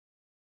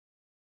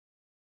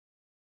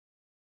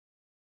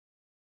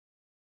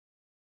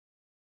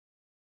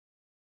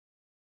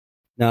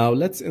Now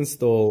let's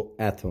install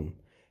Atom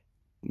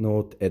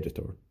Note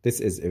Editor.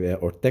 This is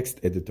or text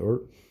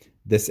editor.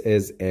 This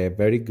is a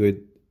very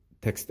good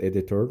text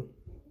editor.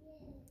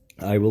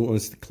 I will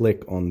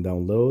click on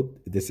download.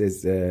 This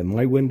is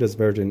my Windows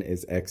version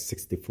is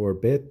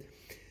x64-bit.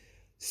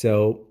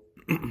 So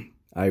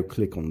I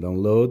click on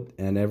download,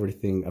 and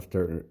everything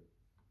after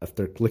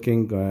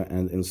clicking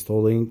and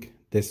installing,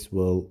 this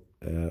will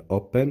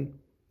open.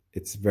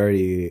 It's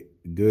very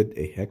good,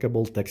 a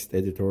hackable text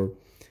editor,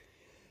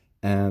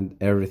 and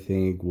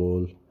everything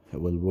will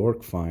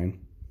work fine.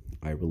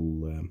 I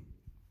will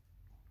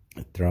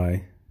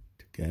try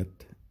to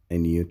get a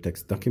new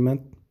text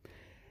document.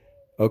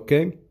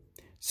 Okay,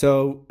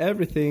 so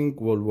everything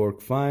will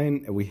work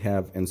fine. We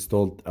have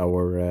installed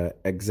our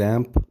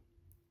XAMPP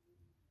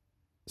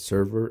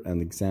server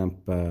and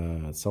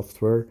XAMPP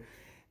software,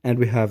 and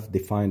we have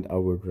defined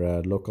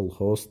our local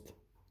host,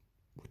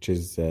 which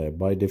is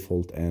by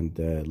default, and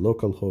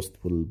local host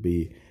will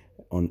be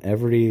on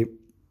every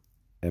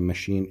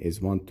machine is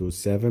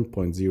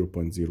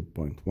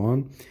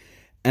 127.0.0.1,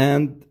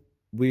 and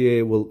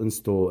we will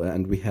install,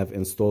 and we have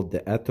installed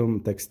the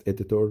Atom text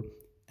editor,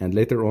 and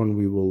later on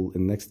we will,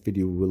 in next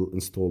video, we'll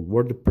install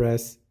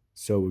WordPress,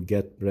 so we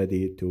get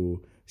ready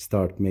to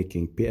start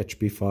making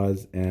PHP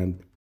files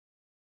and